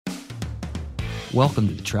Welcome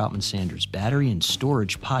to the Troutman Sanders Battery and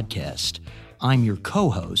Storage Podcast. I'm your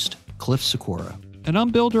co-host, Cliff Sikora. And I'm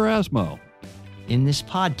Bill Durasmo. In this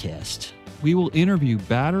podcast, we will interview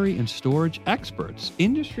battery and storage experts,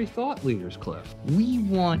 industry thought leaders, Cliff. We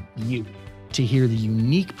want you to hear the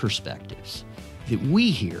unique perspectives that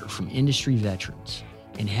we hear from industry veterans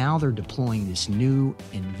and how they're deploying this new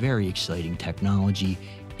and very exciting technology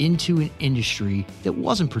into an industry that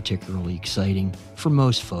wasn't particularly exciting for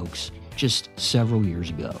most folks just several years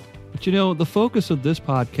ago. But you know, the focus of this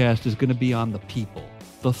podcast is going to be on the people,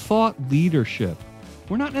 the thought leadership.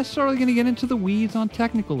 We're not necessarily going to get into the weeds on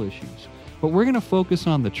technical issues, but we're going to focus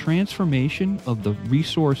on the transformation of the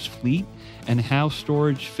resource fleet and how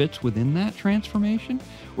storage fits within that transformation.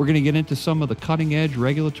 We're going to get into some of the cutting-edge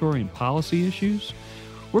regulatory and policy issues.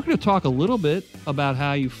 We're going to talk a little bit about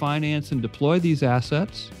how you finance and deploy these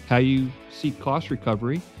assets, how you seek cost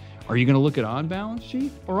recovery. Are you going to look at on-balance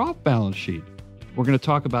sheet or off-balance sheet? We're going to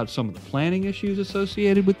talk about some of the planning issues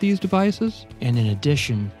associated with these devices. And in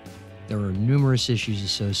addition, there are numerous issues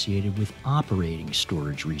associated with operating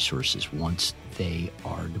storage resources once they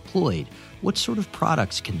are deployed. What sort of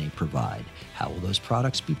products can they provide? How will those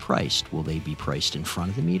products be priced? Will they be priced in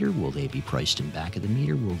front of the meter? Will they be priced in back of the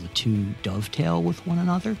meter? Will the two dovetail with one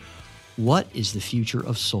another? What is the future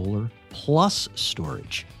of solar plus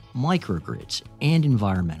storage, microgrids, and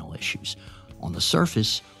environmental issues? On the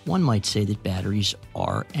surface, one might say that batteries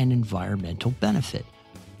are an environmental benefit,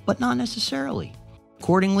 but not necessarily.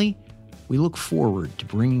 Accordingly, we look forward to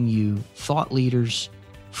bringing you thought leaders,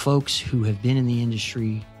 folks who have been in the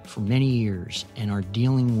industry for many years and are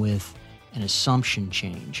dealing with an assumption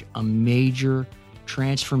change, a major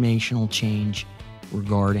transformational change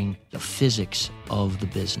regarding the physics of the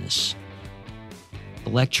business.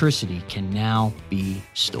 Electricity can now be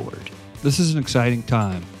stored. This is an exciting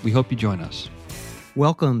time. We hope you join us.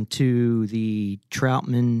 Welcome to the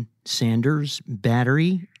Troutman Sanders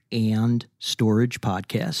Battery and Storage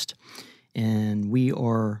Podcast. And we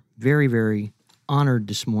are very, very honored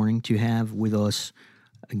this morning to have with us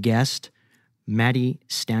a guest, Matty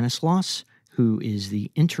Stanislaus, who is the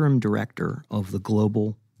interim director of the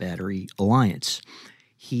Global Battery Alliance.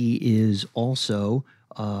 He is also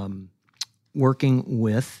working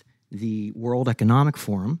with the World Economic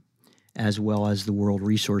Forum as well as the World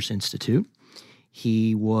Resource Institute.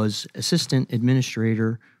 He was assistant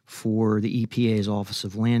administrator for the EPA's Office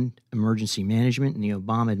of Land Emergency Management in the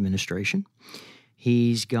Obama administration.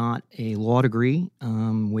 He's got a law degree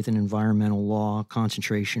with an environmental law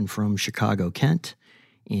concentration from Chicago, Kent.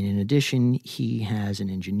 And in addition, he has an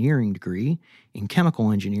engineering degree in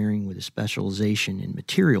chemical engineering with a specialization in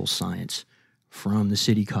materials science from the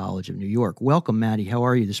City College of New York. Welcome, Matty. How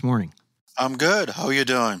are you this morning? I'm good. How are you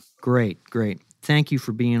doing? Great. Thank you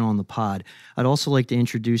for being on the pod. I'd also like to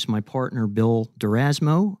introduce my partner, Bill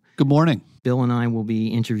Durasmo. Good morning. Bill and I will be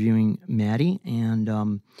interviewing Matty.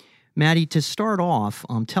 And Matty, to start off,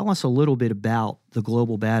 tell us a little bit about the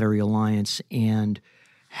Global Battery Alliance and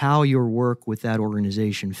how your work with that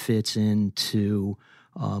organization fits into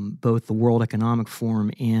both the World Economic Forum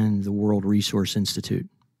and the World Resource Institute.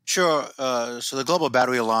 Sure. So the Global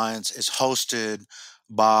Battery Alliance is hosted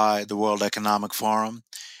by the World Economic Forum.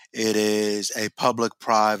 It is a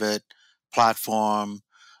public-private platform.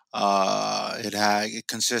 It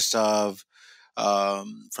consists of,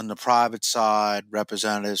 from the private side,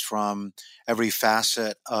 representatives from every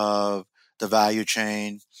facet of the value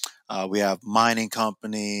chain. We have mining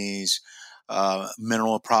companies,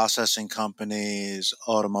 mineral processing companies,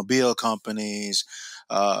 automobile companies,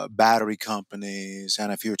 battery companies,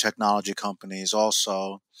 and a few technology companies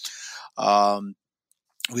also.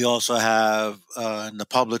 We also have in the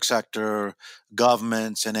public sector,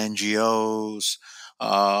 governments and NGOs,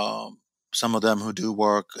 some of them who do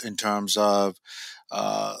work in terms of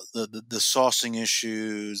the sourcing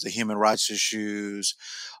issues, the human rights issues,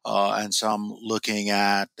 and some looking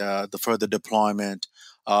at the further deployment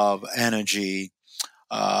of energy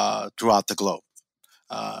throughout the globe.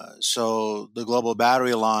 So the Global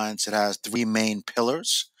Battery Alliance, it has three main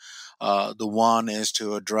pillars. The one is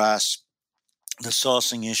to address the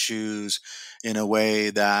sourcing issues in a way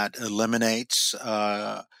that eliminates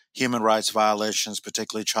human rights violations,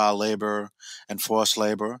 particularly child labor and forced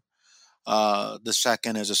labor. The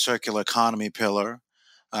second is a circular economy pillar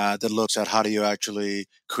that looks at how do you actually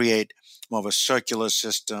create more of a circular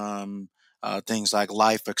system, things like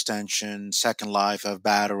life extension, second life of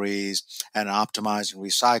batteries, and optimizing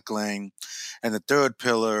recycling. And the third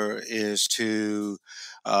pillar is to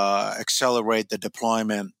accelerate the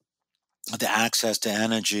deployment the access to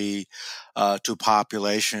energy to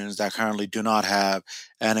populations that currently do not have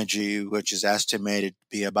energy, which is estimated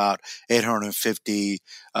to be about 850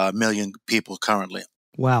 million people currently.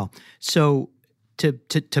 Wow. So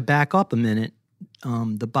to back up a minute,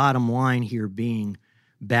 the bottom line here being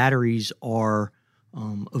batteries are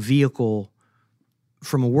a vehicle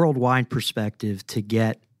from a worldwide perspective to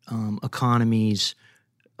get economies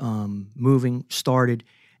moving, started,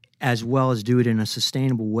 as well as do it in a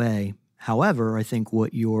sustainable way. However, I think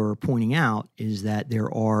what you're pointing out is that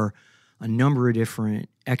there are a number of different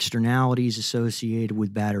externalities associated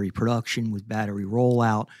with battery production, with battery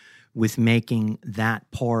rollout, with making that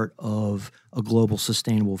part of a global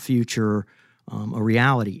sustainable future a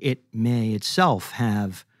reality. It may itself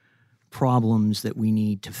have problems that we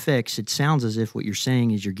need to fix. It sounds as if what you're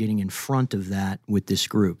saying is you're getting in front of that with this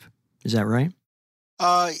group. Is that right?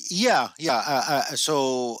 Yeah.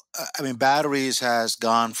 So, I mean, batteries has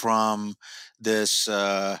gone from this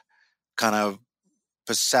kind of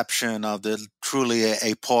perception of the truly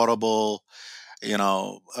a portable,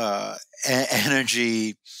 energy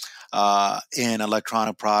in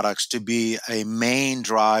electronic products to be a main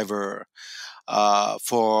driver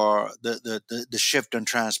for the shift in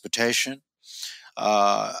transportation,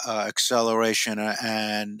 acceleration,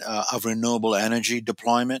 and of renewable energy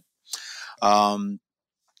deployment. Um,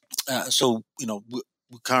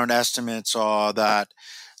 current estimates are that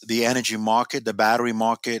the energy market, the battery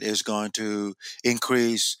market, is going to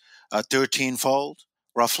increase 13-fold,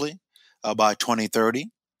 roughly, by 2030.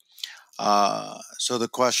 So the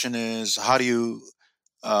question is, how do you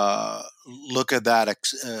look at that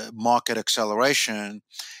market acceleration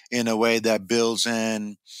in a way that builds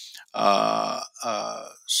in uh, uh,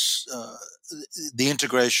 the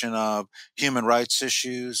integration of human rights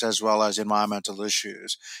issues as well as environmental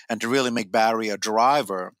issues, and to really make battery a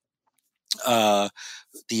driver uh,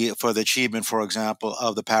 for the achievement, for example,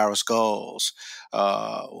 of the Paris goals,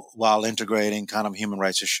 while integrating kind of human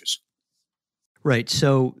rights issues. Right.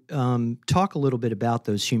 So, talk a little bit about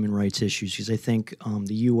those human rights issues, because I think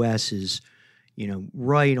the U.S. is,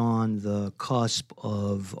 right on the cusp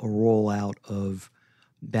of a rollout of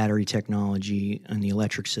battery technology and the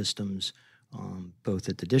electric systems, both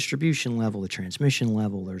at the distribution level, the transmission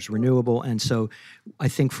level. There's renewable, and so I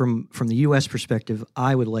think from the U.S. perspective,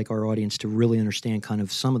 I would like our audience to really understand kind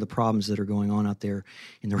of some of the problems that are going on out there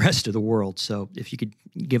in the rest of the world. So, if you could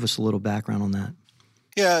give us a little background on that.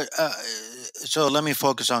 Yeah. So let me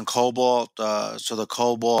focus on cobalt. So the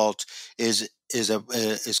cobalt is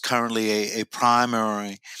currently a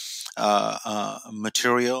primary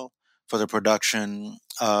material for the production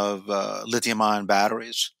of lithium-ion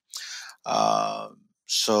batteries. Uh,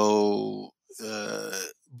 so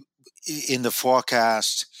in the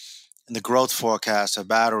forecast, in the growth forecast of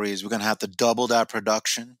batteries, we're going to have to double that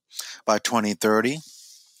production by 2030.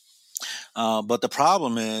 But the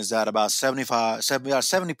problem is that about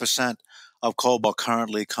 70% of cobalt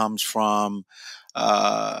currently comes from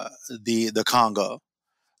the Congo,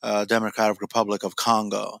 Democratic Republic of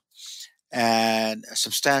Congo. And a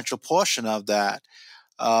substantial portion of that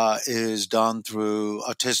is done through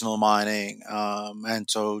artisanal mining. And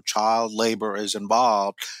so child labor is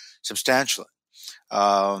involved substantially.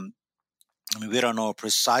 We don't know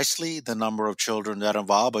precisely the number of children that are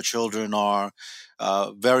involved, but children are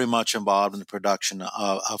very much involved in the production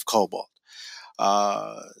of cobalt.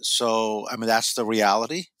 That's the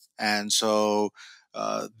reality. And so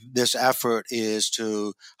this effort is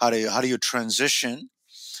to how do you transition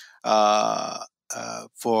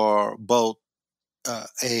for both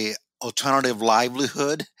a alternative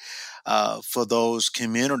livelihood for those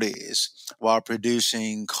communities while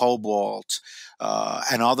producing cobalt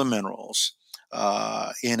and other minerals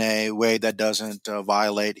in a way that doesn't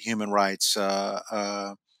violate human rights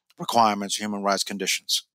requirements, human rights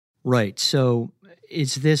conditions. Right. So,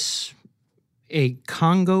 is this a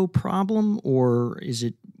Congo problem, or is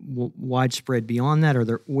it widespread beyond that?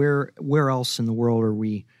 Or where else in the world are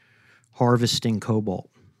we harvesting cobalt?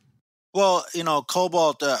 Well,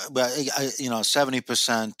 cobalt,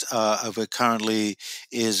 70% of it currently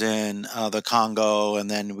is in the Congo,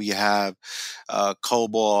 and then we have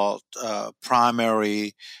cobalt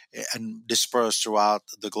primary and dispersed throughout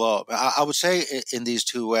the globe. I would say in these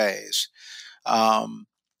two ways.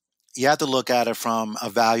 You have to look at it from a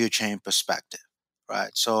value chain perspective,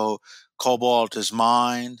 right? So cobalt is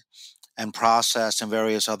mined and processed in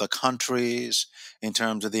various other countries in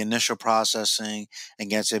terms of the initial processing and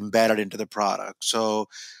gets embedded into the product. So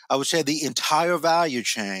I would say the entire value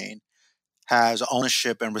chain has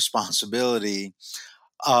ownership and responsibility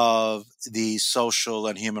of the social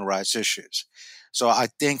and human rights issues. So I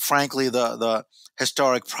think, frankly, the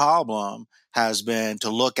historic problem has been to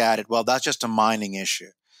look at it, well, that's just a mining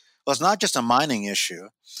issue. Well, it's not just a mining issue.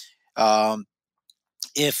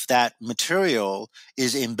 If that material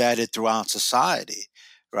is embedded throughout society,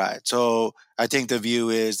 right? So I think the view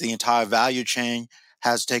is the entire value chain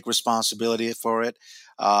has to take responsibility for it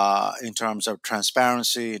in terms of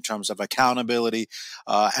transparency, in terms of accountability,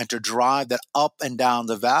 and to drive that up and down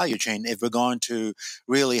the value chain if we're going to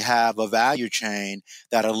really have a value chain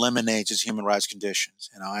that eliminates its human rights conditions.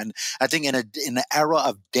 And I think in an era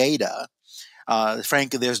of data,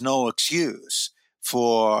 frankly, there's no excuse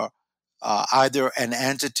for either an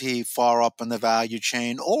entity far up in the value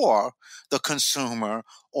chain or the consumer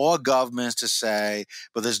or governments to say,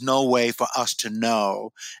 but there's no way for us to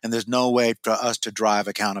know and there's no way for us to drive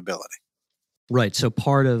accountability. Right. So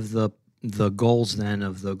part of the goals then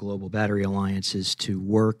of the Global Battery Alliance is to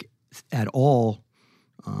work at all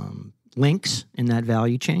links in that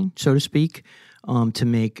value chain, so to speak, to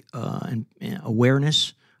make an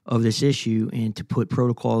awareness of this issue and to put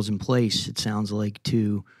protocols in place, it sounds like,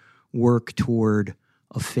 to work toward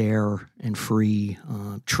a fair and free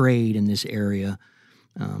trade in this area.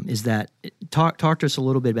 Is that talk to us a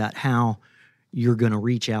little bit about how you're going to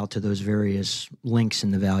reach out to those various links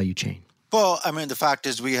in the value chain? Well, I mean, the fact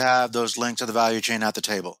is we have those links of the value chain at the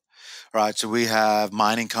table, right? So we have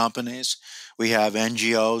mining companies, we have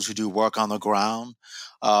NGOs who do work on the ground,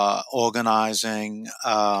 organizing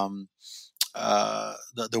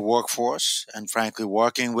the workforce and, frankly,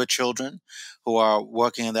 working with children who are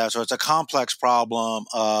working in that. So it's a complex problem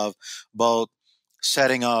of both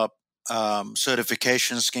setting up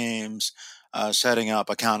certification schemes, setting up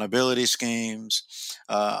accountability schemes,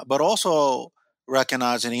 but also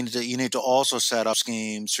recognizing you need to also set up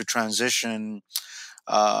schemes to transition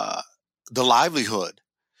the livelihood.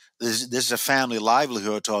 This is a family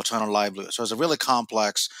livelihood to alternative livelihood. So it's a really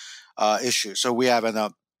complex issue. So we have in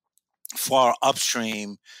the far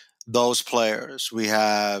upstream those players. We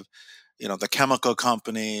have the chemical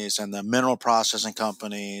companies and the mineral processing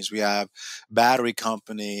companies. We have battery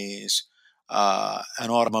companies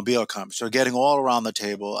and automobile companies. So getting all around the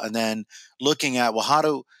table and then looking at, well, how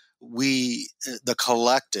do we, the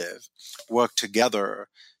collective, work together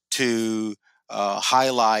to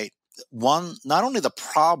highlight not only the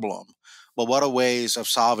problem, but what are ways of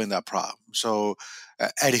solving that problem. So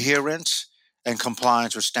adherence and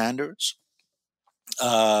compliance with standards,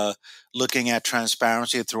 looking at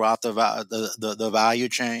transparency throughout the value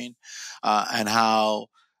chain, and how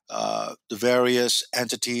the various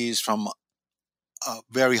entities from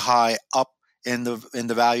very high up in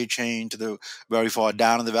the value chain to the very far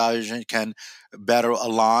down in the value chain can better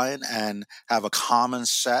align and have a common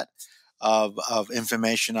set of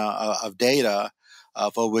information, of data,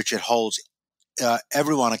 for which it holds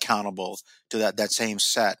everyone accountable to that same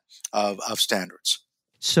set of standards.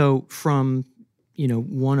 So from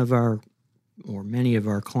one of our or many of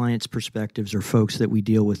our clients' perspectives or folks that we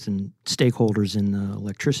deal with and stakeholders in the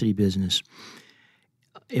electricity business,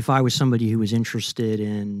 if I was somebody who was interested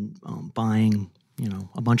in buying,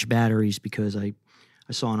 a bunch of batteries because I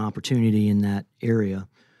saw an opportunity in that area,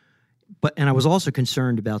 and I was also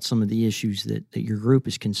concerned about some of the issues that your group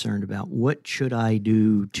is concerned about. What should I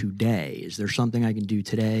do today? Is there something I can do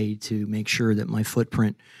today to make sure that my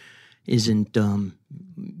footprint isn't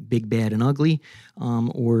big, bad, and ugly?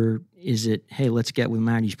 Or is it, hey, let's get with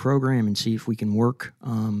Maddie's program and see if we can work?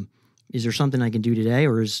 Is there something I can do today?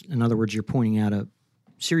 Or in other words, you're pointing out a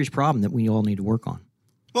serious problem that we all need to work on?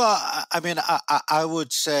 Well, I mean, I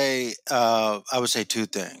would say two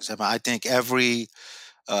things. I mean, I think every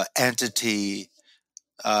entity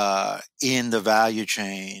in the value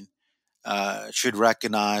chain should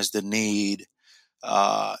recognize the need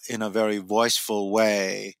in a very voiceful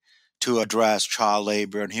way to address child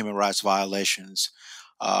labor and human rights violations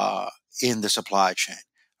in the supply chain,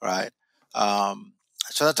 right?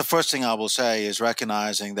 So that's the first thing I will say, is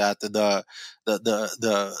recognizing that the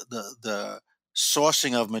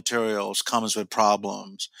sourcing of materials comes with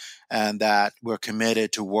problems, and that we're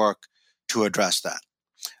committed to work to address that.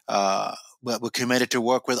 But we're committed to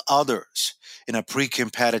work with others in a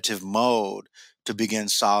pre-competitive mode to begin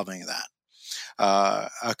solving that.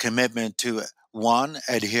 A commitment to, one,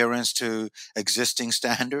 adherence to existing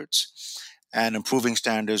standards and improving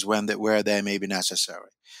standards where they may be necessary.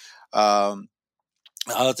 The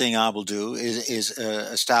other thing I will do is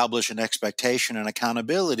establish an expectation and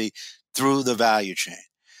accountability through the value chain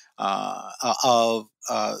call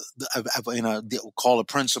it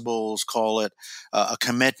principles, call it a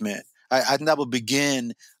commitment. I think that will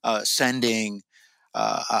begin sending,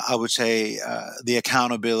 I would say, the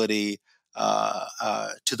accountability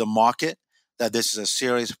to the market that this is a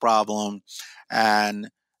serious problem,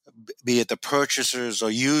 and be it the purchasers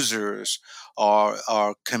or users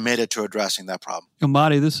are committed to addressing that problem.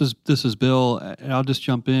 Matti, this is Bill, and I'll just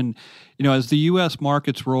jump in. As the U.S.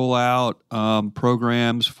 markets roll out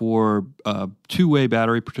programs for two-way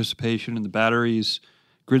battery participation, and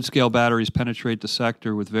grid-scale batteries penetrate the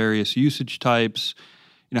sector with various usage types,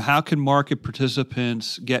 how can market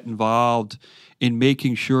participants get involved in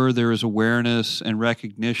making sure there is awareness and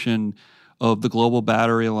recognition of the Global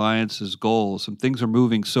Battery Alliance's goals? And things are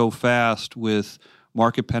moving so fast with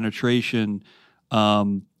market penetration.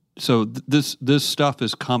 This stuff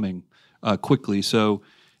is coming quickly. So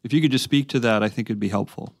if you could just speak to that, I think it'd be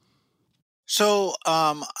helpful. So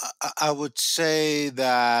I would say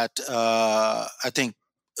that I think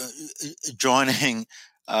joining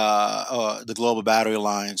the Global Battery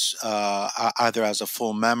Alliance, either as a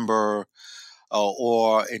full member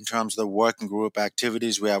or in terms of the working group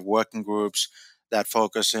activities, we have working groups that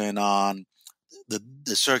focus in on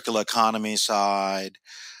the circular economy side.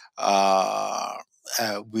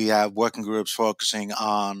 We have working groups focusing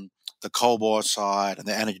on the cobalt side and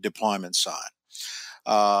the energy deployment side.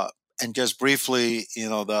 And just briefly,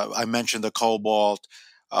 I mentioned the cobalt,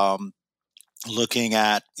 looking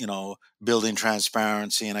at, building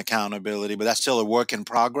transparency and accountability, but that's still a work in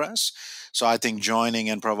progress. So I think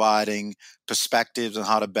joining and providing perspectives on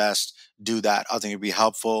how to best do that, I think would be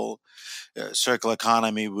helpful. Circular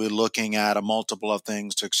economy, we're looking at a multiple of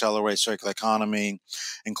things to accelerate circular economy,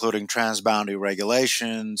 including transboundary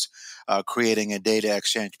regulations, creating a data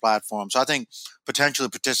exchange platform. So I think potentially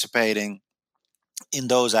participating in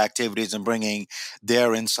those activities and bringing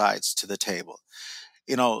their insights to the table.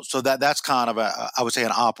 So that's kind of I would say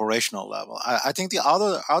an operational level. I think the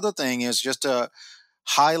other thing is just to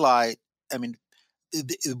highlight,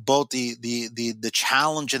 both the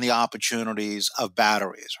challenge and the opportunities of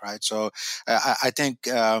batteries, right? So I think,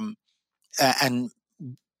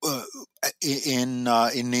 in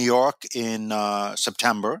New York in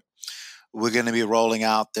September, we're going to be rolling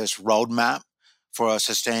out this roadmap for a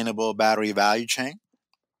sustainable battery value chain,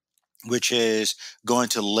 which is going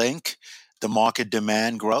to link the market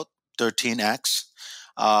demand growth 13x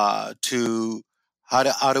to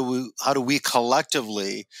how do we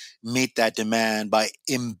collectively meet that demand by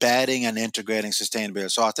embedding and integrating sustainability.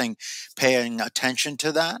 So I think paying attention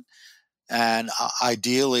to that and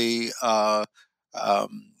ideally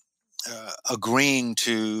agreeing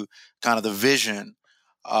to kind of the vision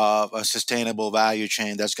of a sustainable value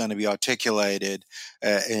chain that's going to be articulated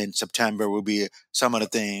in September will be some of the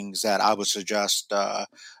things that I would suggest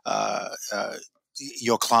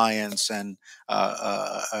your clients and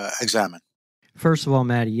examine. First of all,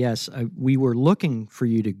 Matti, yes, we were looking for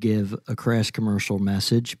you to give a crass commercial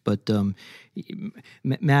message, but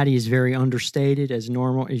Matti is very understated as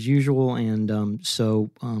usual, and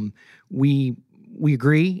so we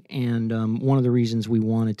agree. And one of the reasons we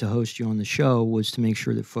wanted to host you on the show was to make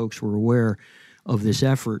sure that folks were aware of this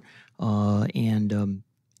effort, and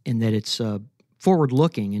that it's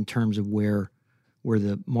forward-looking in terms of where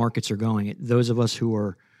the markets are going. Those of us who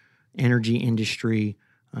are energy industry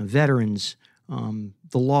veterans,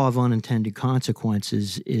 the law of unintended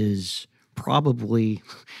consequences is probably,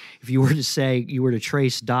 if you were to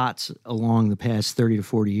trace dots along the past 30 to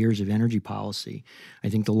 40 years of energy policy, I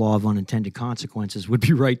think the law of unintended consequences would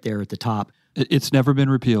be right there at the top. It's never been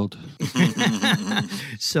repealed.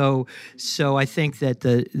 So I think that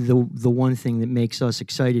the one thing that makes us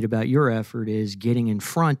excited about your effort is getting in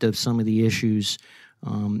front of some of the issues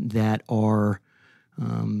that are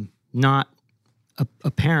not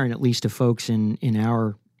apparent, at least to folks in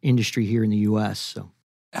our industry here in the U.S. So,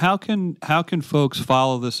 how can folks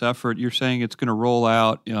follow this effort? You're saying it's going to roll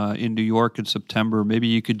out in New York in September. Maybe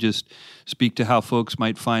you could just speak to how folks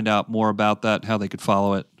might find out more about that, how they could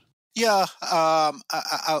follow it. Yeah,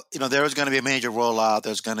 there is going to be a major rollout.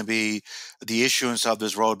 There's going to be the issuance of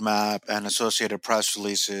this roadmap and associated press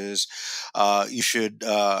releases. You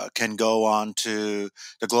can go on to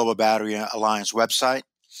the Global Battery Alliance website,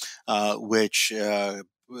 which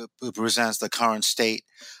presents the current state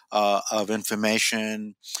of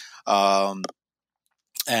information, and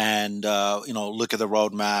look at the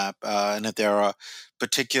roadmap, and if there are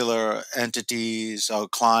particular entities or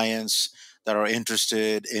clients that are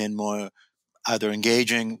interested in more either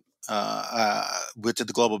engaging with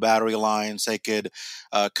the Global Battery Alliance, they could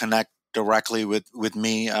connect directly with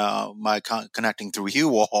me, connecting through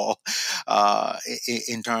you all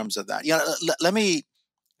in terms of that. Let me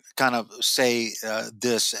kind of say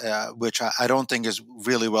this, which I don't think is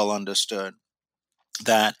really well understood,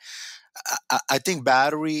 that I think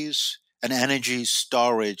batteries and energy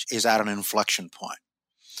storage is at an inflection point.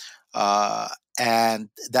 And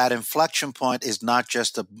that inflection point is not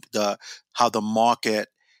just the how the market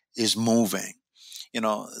is moving.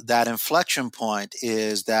 That inflection point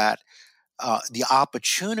is that the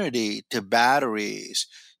opportunity to batteries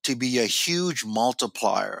to be a huge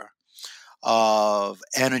multiplier of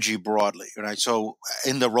energy broadly, right? So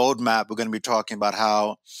in the roadmap, we're going to be talking about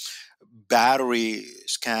how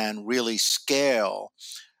batteries can really scale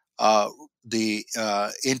the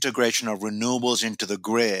integration of renewables into the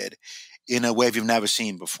grid in a way we've never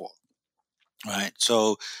seen before, right?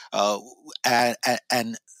 So,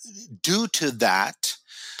 and due to that,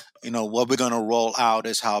 what we're going to roll out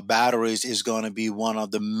is how batteries is going to be one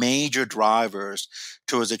of the major drivers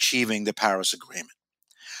towards achieving the Paris Agreement.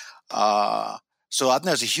 So I think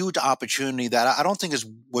there's a huge opportunity that I don't think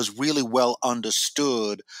was really well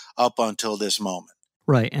understood up until this moment.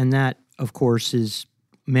 Right, and that, of course, is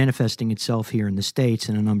manifesting itself here in the States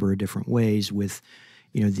in a number of different ways with,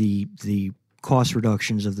 the cost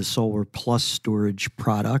reductions of the solar plus storage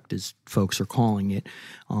product, as folks are calling it.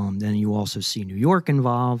 Then you also see New York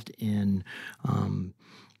involved in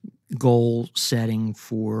goal setting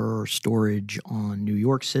for storage on New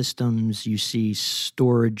York systems. You see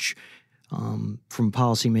storage from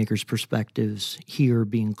policymakers' perspectives here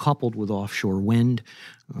being coupled with offshore wind,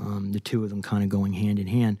 the two of them kind of going hand in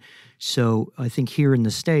hand. So I think here in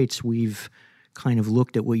the States, we've kind of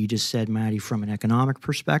looked at what you just said, Maddie, from an economic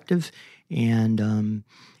perspective. And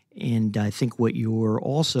I think what you're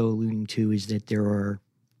also alluding to is that there are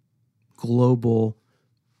global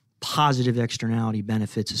positive externality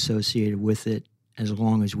benefits associated with it as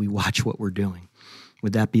long as we watch what we're doing.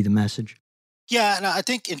 Would that be the message? Yeah, and I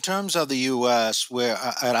think in terms of the U.S., where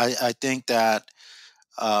I think that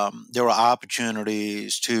there are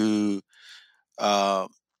opportunities to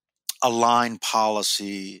align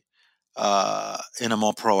policy in a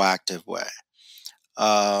more proactive way.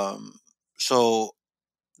 So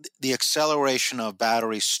the acceleration of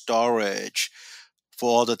battery storage for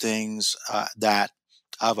all the things that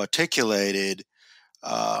I've articulated,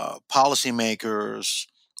 policymakers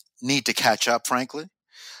need to catch up, frankly.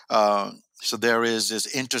 So there is this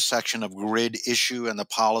intersection of grid issue and the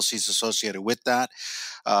policies associated with that.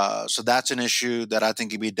 So that's an issue that I think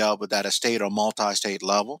can be dealt with at a state or multi-state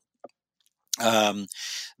level.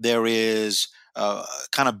 There is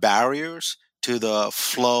kind of barriers to the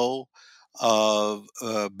flow of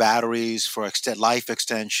batteries for life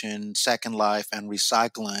extension, second life, and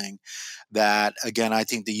recycling that, again, I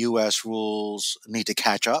think the U.S. rules need to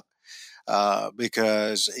catch up.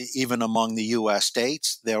 Because even among the U.S.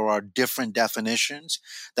 states, there are different definitions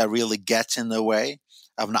that really gets in the way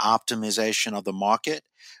of an optimization of the market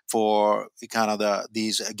for kind of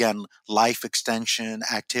these, again, life extension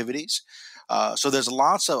activities. So there's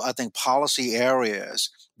lots of, I think, policy areas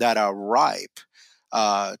that are ripe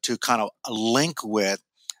to kind of link with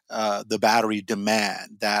the battery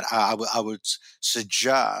demand that I would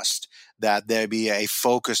suggest that there be a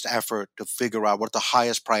focused effort to figure out what the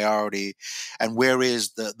highest priority and where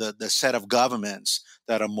is the set of governments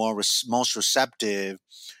that are most receptive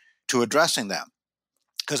to addressing them.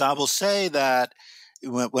 Because I will say that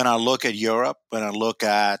when I look at Europe, when I look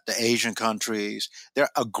at the Asian countries, they're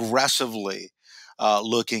aggressively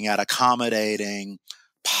looking at accommodating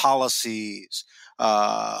policies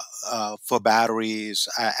for batteries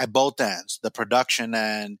at both ends, the production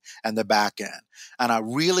end and the back end. And I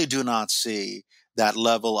really do not see that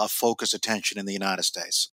level of focused attention in the United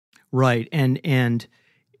States. Right. And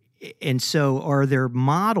so are there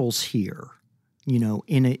models here,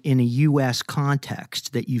 in a U.S.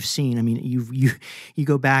 context that you've seen? I mean, you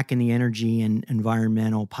go back in the energy and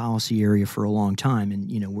environmental policy area for a long time, and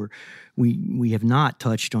we have not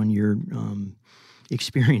touched on your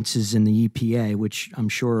experiences in the EPA, which I'm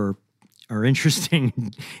sure are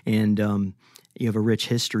interesting, and you have a rich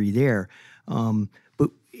history there. But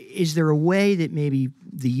is there a way that maybe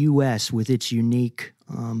the U.S., with its unique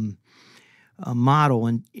model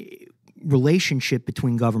and relationship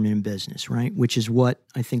between government and business, right, which is what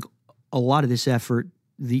I think a lot of this effort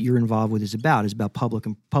that you're involved with is about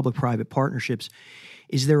public-private partnerships.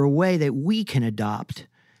 Is there a way that we can adopt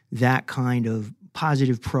that kind of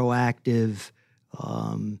positive, proactive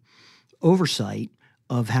oversight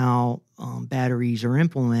of how batteries are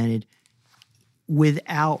implemented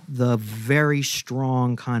without the very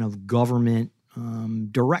strong kind of government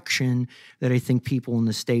direction that I think people in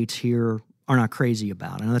the States here are not crazy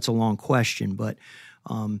about? I know that's a long question, but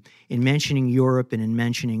in mentioning Europe and in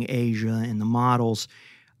mentioning Asia and the models,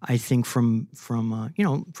 I think from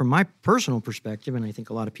my personal perspective, and I think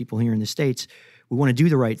a lot of people here in the States, we want to do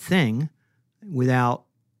the right thing without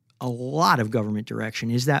a lot of government direction.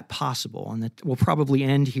 Is that possible? And that we'll probably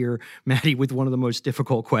end here, Matty, with one of the most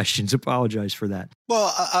difficult questions. Apologize for that.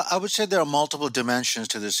 Well, I would say there are multiple dimensions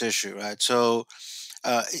to this issue, right? So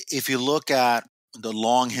if you look at the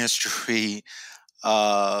long history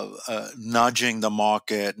of nudging the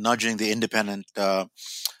market, nudging the independent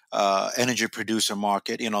energy producer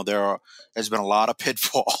market, there's been a lot of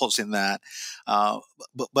pitfalls in that.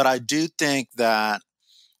 But I do think that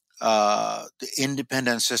the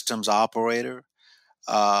independent systems operator,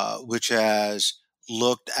 which has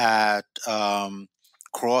looked at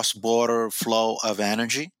cross-border flow of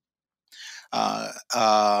energy,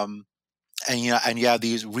 and you have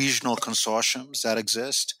these regional consortiums that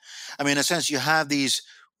exist. I mean, in a sense, you have these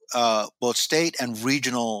both state and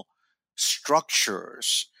regional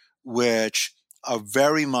structures which are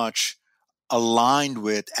very much aligned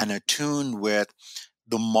with and attuned with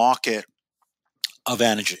the market of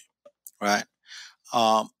energy, right?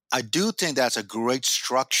 I do think that's a great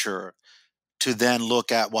structure to then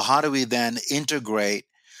look at, well, how do we then integrate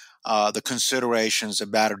the considerations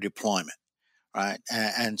of battery deployment, right?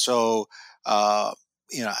 And so,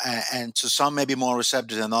 and so some may be more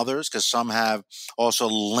receptive than others because some have also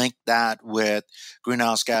linked that with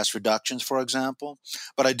greenhouse gas reductions, for example.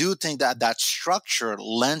 But I do think that that structure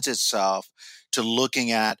lends itself to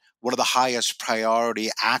looking at what are the highest priority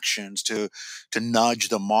actions to nudge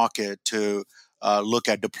the market to look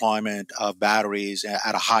at deployment of batteries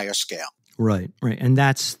at a higher scale. Right. And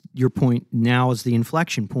that's your point now is the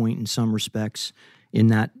inflection point in some respects in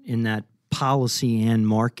that policy and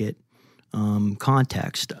market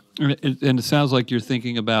context. And it sounds like you're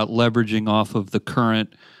thinking about leveraging off of the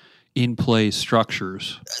current in-place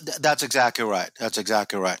structures. That's exactly right.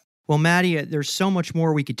 Well, Matty, there's so much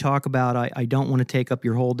more we could talk about. I don't want to take up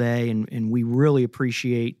your whole day, and we really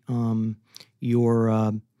appreciate your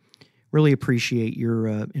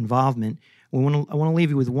involvement. I want to leave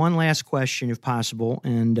you with one last question, if possible.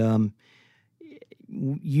 And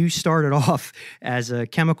you started off as a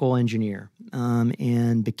chemical engineer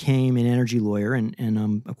and became an energy lawyer,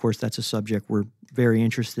 and of course that's a subject we're very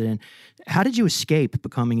interested in. How did you escape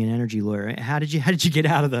becoming an energy lawyer? How did you get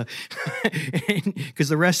out of the? Because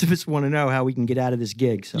the rest of us want to know how we can get out of this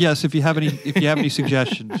gig. So. Yes, if you have any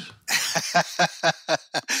suggestions.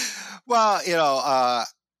 Well,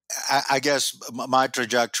 I guess my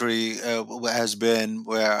trajectory has been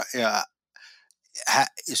where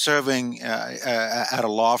serving at a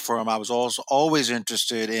law firm, I was also always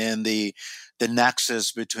interested in the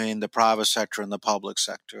nexus between the private sector and the public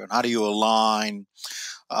sector, and how do you align,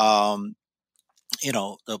 the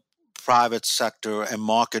private sector and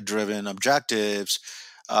market-driven objectives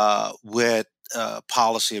with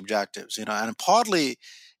policy objectives, and partly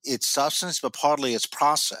it's substance, but partly it's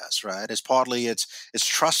process, right? It's partly it's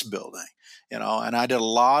trust building, and I did a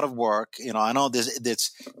lot of work. I know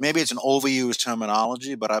this maybe it's an overused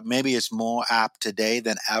terminology, but maybe it's more apt today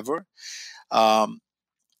than ever.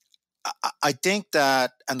 I think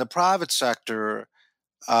that in the private sector,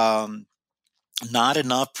 not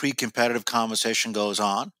enough pre-competitive conversation goes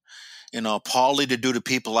on. Partly to do to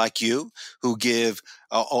people like you who give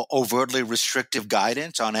overtly restrictive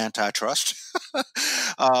guidance on antitrust.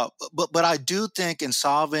 But I do think in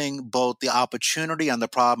solving both the opportunity and the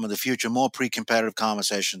problem of the future, more pre-competitive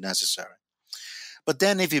conversation necessary. But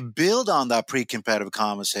then if you build on that pre-competitive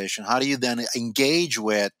conversation, how do you then engage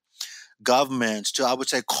with governments to, I would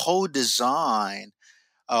say, co-design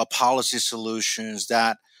policy solutions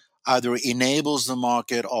that either enables the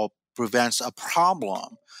market or prevents a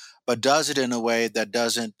problem, but does it in a way that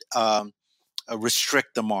doesn't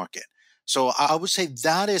restrict the market. So I would say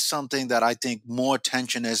that is something that I think more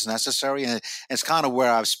attention is necessary, and it's kind of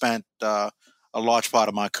where I've spent a large part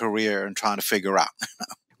of my career in trying to figure out.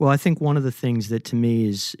 Well, I think one of the things that to me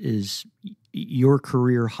is your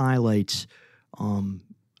career highlights.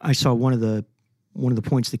 I saw one of the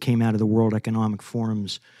points that came out of the World Economic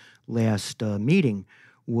Forum's last meeting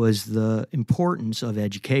was the importance of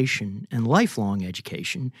education and lifelong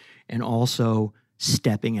education, and also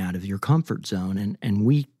stepping out of your comfort zone. And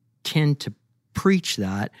we tend to preach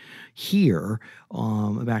that here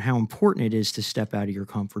about how important it is to step out of your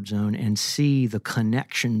comfort zone and see the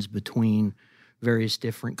connections between various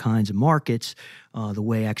different kinds of markets, the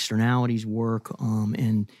way externalities work.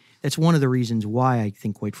 And that's one of the reasons why I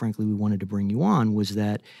think, quite frankly, we wanted to bring you on, was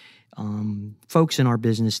that folks in our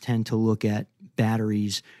business tend to look at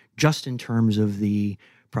batteries just in terms of the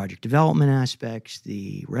project development aspects,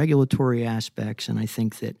 the regulatory aspects, and I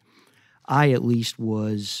think that I at least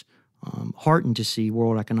was heartened to see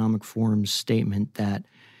World Economic Forum's statement that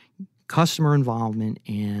customer involvement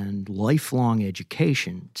and lifelong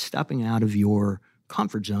education, stepping out of your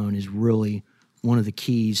comfort zone is really one of the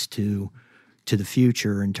keys to the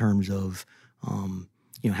future in terms of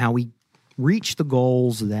how we reach the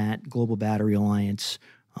goals that Global Battery Alliance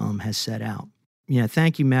has set out.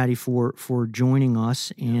 Thank you, Maddie, for joining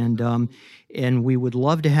us, and we would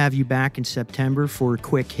love to have you back in September for a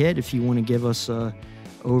quick hit if you want to give us a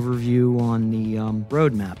overview on the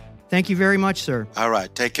roadmap. Thank you very much, sir. All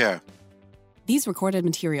right, take care. These recorded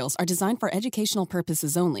materials are designed for educational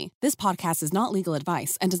purposes only. This podcast is not legal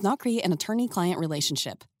advice and does not create an attorney-client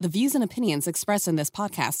relationship. The views and opinions expressed in this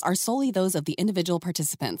podcast are solely those of the individual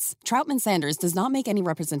participants. Troutman Sanders does not make any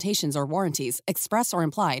representations or warranties, express or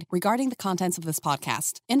implied, regarding the contents of this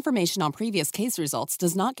podcast. Information on previous case results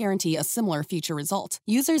does not guarantee a similar future result.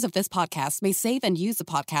 Users of this podcast may save and use the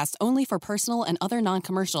podcast only for personal and other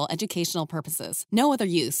non-commercial educational purposes. No other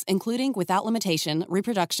use, including without limitation,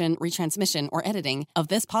 reproduction, retransmission, or editing of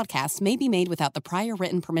this podcast may be made without the prior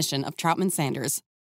written permission of Troutman Sanders.